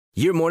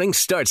Your morning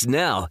starts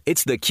now.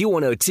 It's the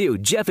Q102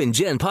 Jeff and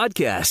Jen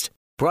podcast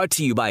brought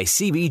to you by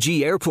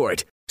CBG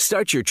Airport.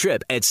 Start your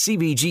trip at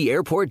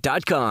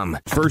CBGAirport.com.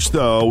 First,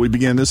 though, we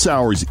begin this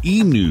hour's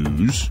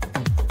e-news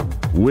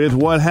with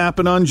what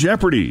happened on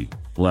Jeopardy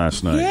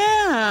last night.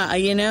 Yeah,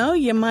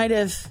 you might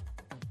have.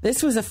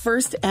 This was a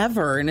first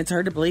ever, and it's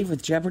hard to believe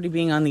with Jeopardy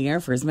being on the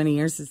air for as many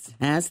years as it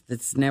has.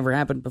 That's never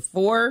happened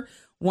before.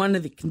 One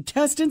of the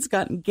contestants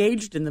got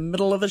engaged in the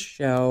middle of a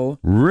show.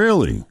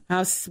 Really?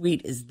 How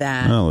sweet is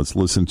that? Well, let's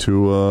listen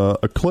to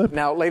a clip.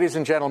 Now, ladies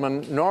and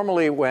gentlemen,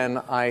 normally when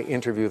I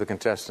interview the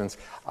contestants,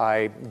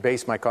 I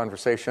base my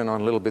conversation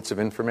on little bits of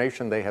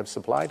information they have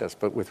supplied us.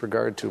 But with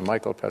regard to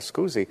Michael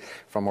Pascuzzi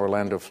from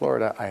Orlando,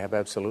 Florida, I have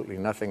absolutely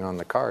nothing on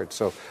the card.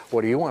 So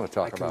what do you want to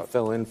talk about? I can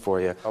fill in for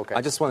you. Okay.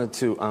 I just wanted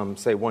to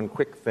say one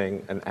quick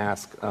thing and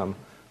ask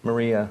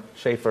Maria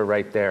Schaefer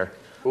right there.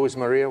 Who is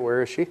Maria?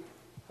 Where is she?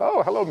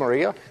 Oh, hello,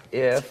 Maria.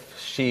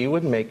 If she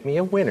would make me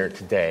a winner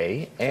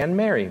today and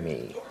marry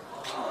me.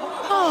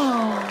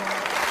 Oh.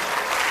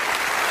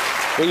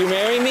 Will you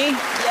marry me?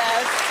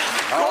 Yes,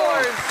 of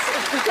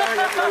course. Darn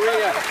it,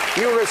 Maria.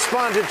 You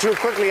responded too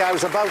quickly. I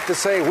was about to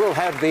say we'll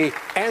have the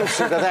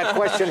answer to that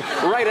question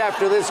right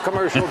after this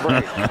commercial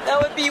break. That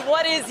would be,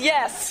 what is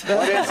yes?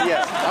 What is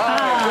yes? All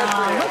right, good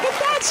for you. Look at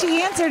that.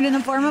 She answered in the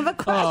form of a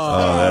question.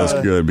 Oh, that's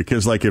good.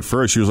 Because, like, at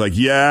first she was like,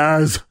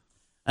 yes.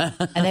 And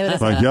they would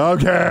have Like,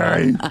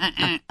 okay.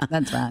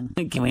 That's wrong.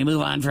 Can we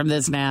move on from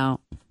this now?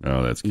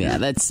 Oh, that's cute. Yeah,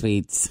 that's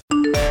sweet.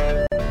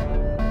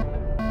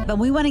 But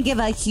we want to give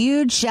a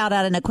huge shout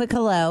out and a quick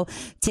hello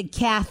to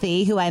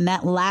Kathy, who I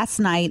met last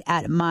night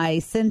at my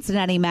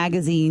Cincinnati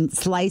Magazine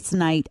Slice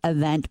Night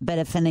event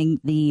benefiting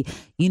the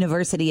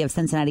University of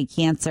Cincinnati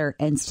Cancer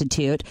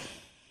Institute.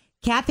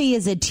 Kathy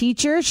is a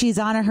teacher. She's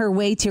on her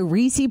way to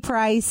Reese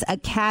Price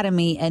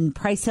Academy in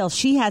Price Hill.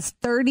 She has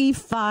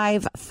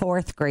 35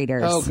 fourth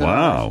graders. Oh, God.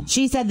 Wow.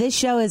 She said this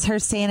show is her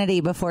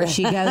sanity before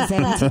she goes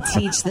in to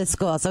teach the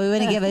school. So we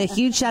want to give a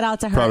huge shout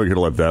out to her. Probably could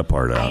have left that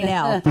part I out.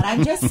 know, but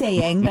I'm just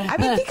saying. I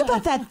mean, think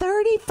about that.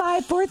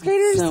 35 fourth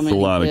graders. So many a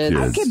lot of kids.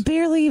 I kids. could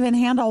barely even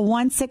handle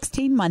one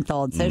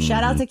 16-month-old. So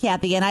shout out to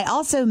Kathy. And I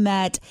also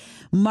met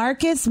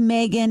Marcus,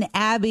 Megan,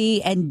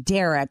 Abby, and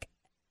Derek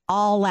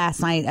all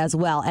last night as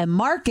well. And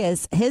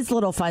Marcus, his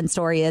little fun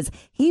story is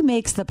he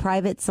makes the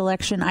private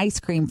selection ice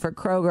cream for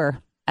Kroger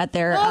at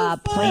their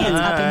plant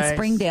up in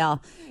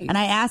Springdale. And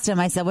I asked him,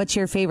 I said, what's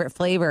your favorite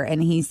flavor?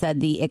 And he said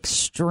the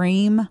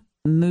Extreme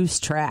Moose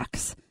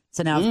Tracks.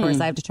 So now, of course,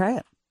 I have to try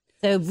it.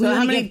 So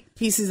how many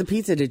pieces of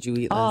pizza did you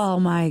eat? Oh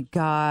my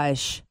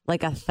gosh,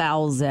 like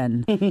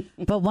 1,000.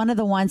 But one of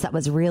the ones that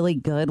was really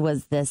good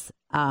was this.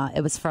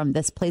 It was from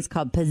this place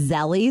called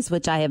Pizzelli's,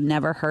 which I have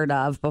never heard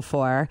of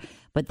before.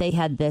 But they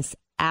had this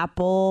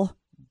apple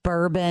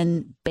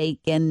bourbon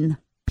bacon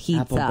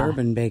pizza. Apple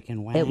bourbon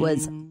bacon. Wow. It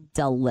was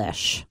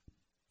delish.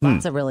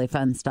 Lots of really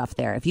fun stuff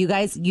there. If you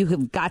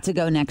have got to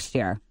go next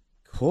year.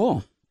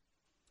 Cool.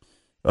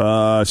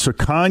 So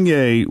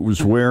Kanye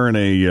was wearing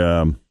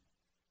a...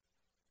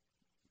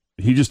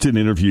 he just did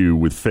an interview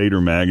with Fader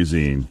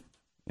magazine,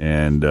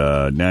 and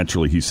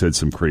naturally he said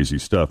some crazy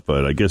stuff,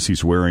 but I guess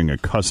he's wearing a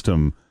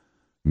custom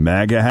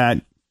MAGA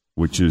hat,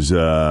 which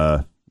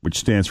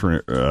stands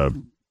for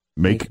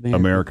Make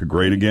America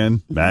Great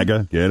Again.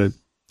 MAGA, get it?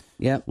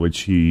 Yep.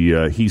 Which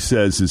he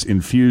says is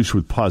infused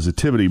with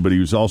positivity, but he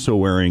was also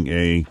wearing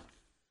a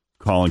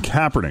Colin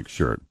Kaepernick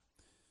shirt.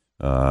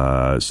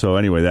 So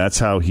anyway, that's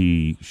how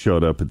he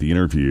showed up at the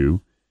interview.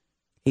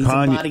 He's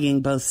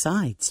embodying both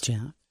sides,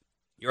 Jeff.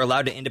 You're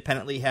allowed to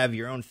independently have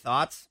your own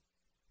thoughts?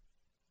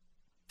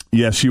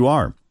 Yes, you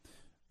are.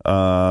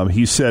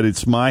 He said,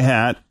 it's my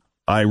hat.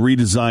 I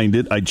redesigned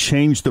it. I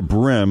changed the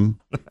brim.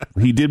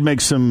 He did make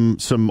some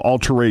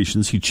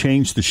alterations. He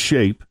changed the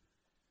shape.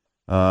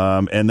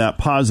 And that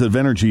positive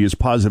energy is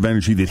positive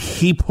energy that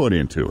he put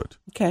into it.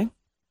 Okay.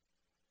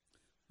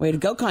 Way to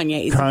go,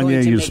 Kanye. Is he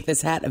going to make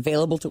this hat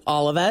available to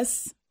all of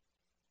us?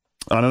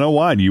 I don't know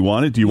why. Do you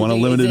want it? Do you want a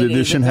limited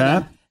edition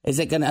hat? Is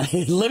it going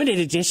to limited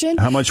edition?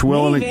 How much you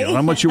willing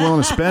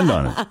to spend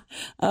on it?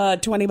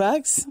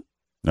 $20.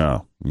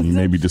 No, you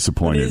may be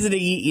disappointed. Is it a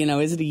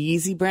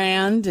Yeezy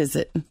brand? Is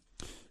it?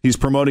 He's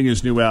promoting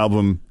his new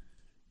album,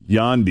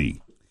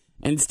 Yandhi.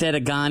 Instead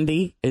of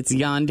Gandhi, it's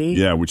Yandhi.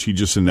 Yeah, which he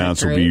just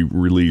announced will be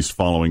released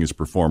following his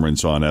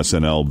performance on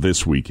SNL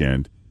this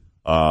weekend.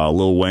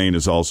 Lil Wayne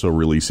is also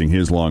releasing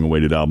his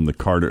long-awaited album, The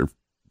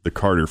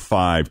Carter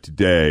 5,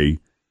 today.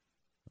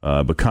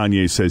 But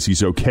Kanye says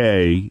he's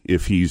okay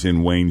if he's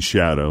in Wayne's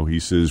shadow. He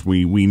says,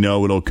 we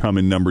know it'll come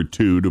in number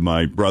 2 to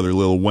my brother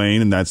Lil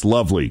Wayne, and that's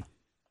lovely.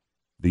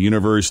 The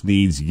universe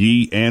needs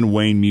Ye and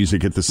Wayne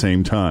music at the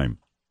same time.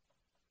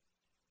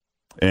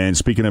 And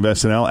speaking of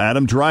SNL,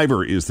 Adam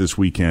Driver is this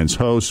weekend's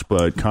host,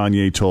 but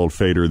Kanye told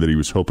Fader that he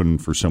was hoping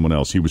for someone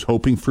else. He was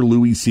hoping for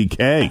Louis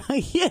C.K.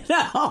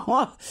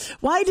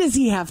 Why does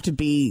he have to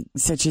be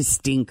such a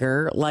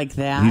stinker like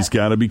that? He's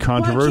got to be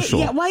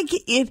controversial.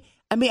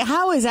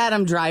 How is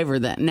Adam Driver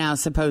now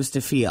supposed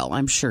to feel?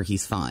 I'm sure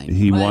he's fine.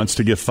 He wants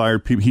to get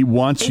fired. He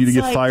wants you to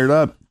get fired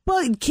up.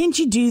 Well, can't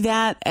you do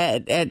that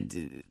at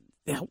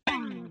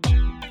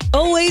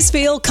Always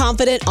feel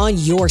confident on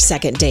your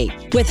second date.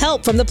 With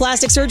help from the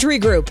Plastic Surgery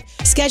Group.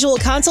 Schedule a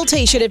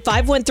consultation at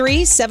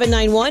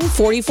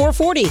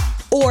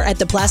 513-791-4440 or at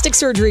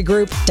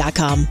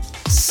theplasticsurgerygroup.com.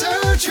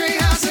 Surgery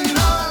has an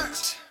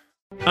art.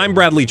 I'm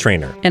Bradley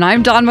Trainer. And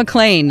I'm Don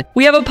McClain.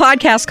 We have a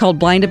podcast called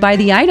Blinded by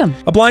the Item.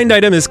 A blind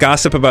item is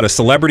gossip about a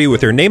celebrity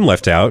with their name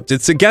left out.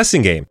 It's a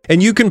guessing game,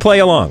 and you can play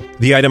along.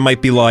 The item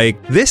might be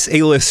like, this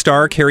A-list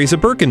star carries a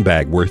Birkin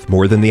bag worth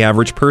more than the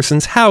average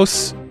person's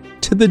house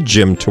to the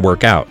gym to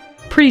work out.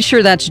 Pretty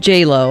sure that's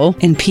J-Lo.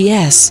 And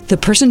P.S. the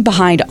person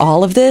behind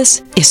all of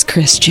this is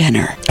Kris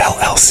Jenner,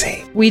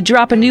 LLC. We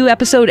drop a new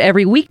episode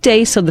every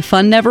weekday so the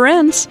fun never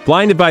ends.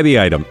 Blinded by the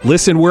Item.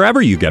 Listen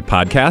wherever you get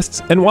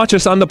podcasts and watch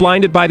us on the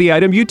Blinded by the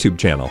Item YouTube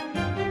channel.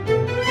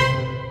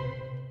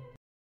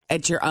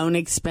 At your own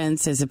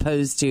expense as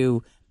opposed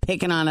to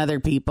picking on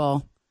other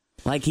people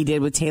like he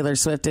did with Taylor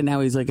Swift, and now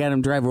he's like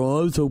Adam Driver. Well,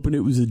 I was hoping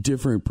it was a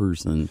different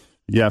person.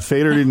 Yeah,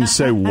 Fader didn't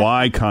say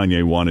why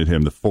Kanye wanted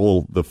him. The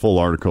full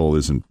article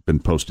hasn't been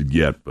posted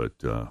yet, but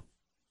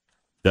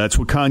that's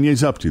what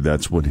Kanye's up to.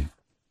 That's what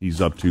he's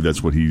up to.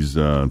 That's what he's.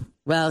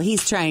 Well,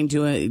 he's trying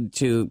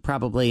to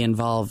probably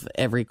involve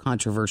every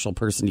controversial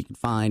person he could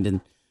find, and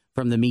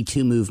from the Me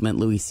Too movement,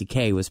 Louis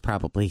C.K. was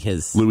probably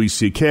his. Louis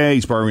C.K.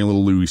 He's borrowing a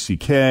little Louis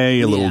C.K.,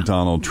 a little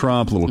Donald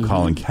Trump, a little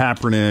Colin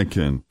Kaepernick,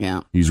 and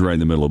he's right in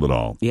the middle of it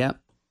all. Yep,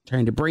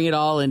 trying to bring it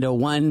all into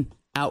one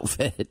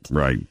outfit.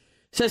 Right.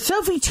 So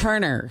Sophie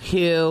Turner,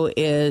 who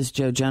is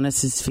Joe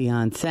Jonas's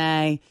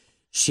fiance,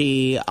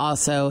 she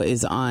also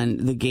is on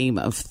the Game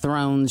of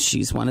Thrones.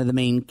 She's one of the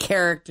main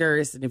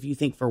characters. And if you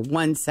think for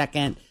 1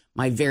 second,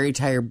 my very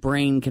tired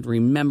brain could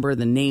remember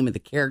the name of the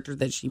character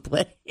that she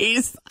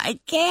plays, I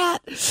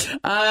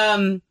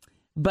can't.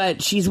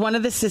 But she's one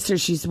of the sisters.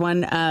 She's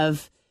one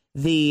of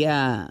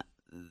the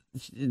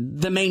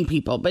main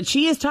people. But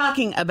she is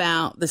talking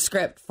about the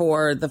script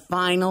for the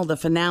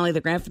finale, the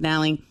grand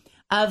finale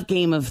of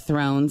Game of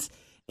Thrones.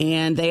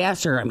 And they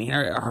asked her, I mean,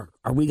 are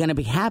we going to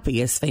be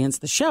happy as fans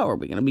of the show? Are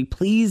we going to be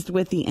pleased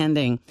with the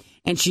ending?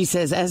 And she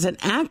says, as an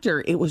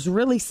actor, it was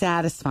really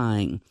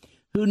satisfying.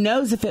 Who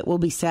knows if it will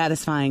be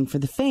satisfying for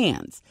the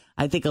fans?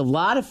 I think a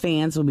lot of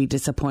fans will be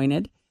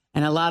disappointed,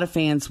 and a lot of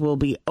fans will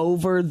be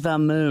over the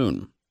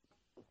moon.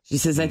 She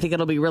says, I think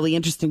it'll be really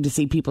interesting to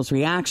see people's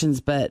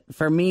reactions. But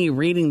for me,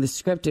 reading the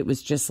script, it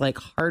was just like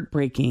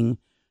heartbreaking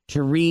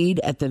to read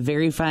at the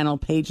very final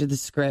page of the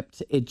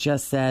script. It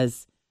just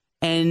says,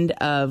 end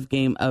of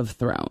Game of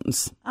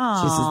Thrones.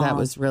 Aww. She says that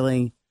was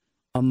really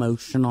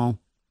emotional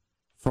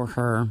for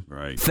her.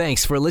 Right.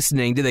 Thanks for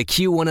listening to the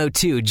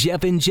Q102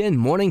 Jeff and Jen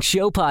Morning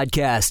Show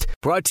podcast,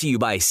 brought to you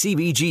by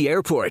CBG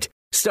Airport.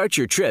 Start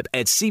your trip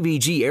at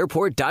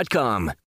CBGAirport.com.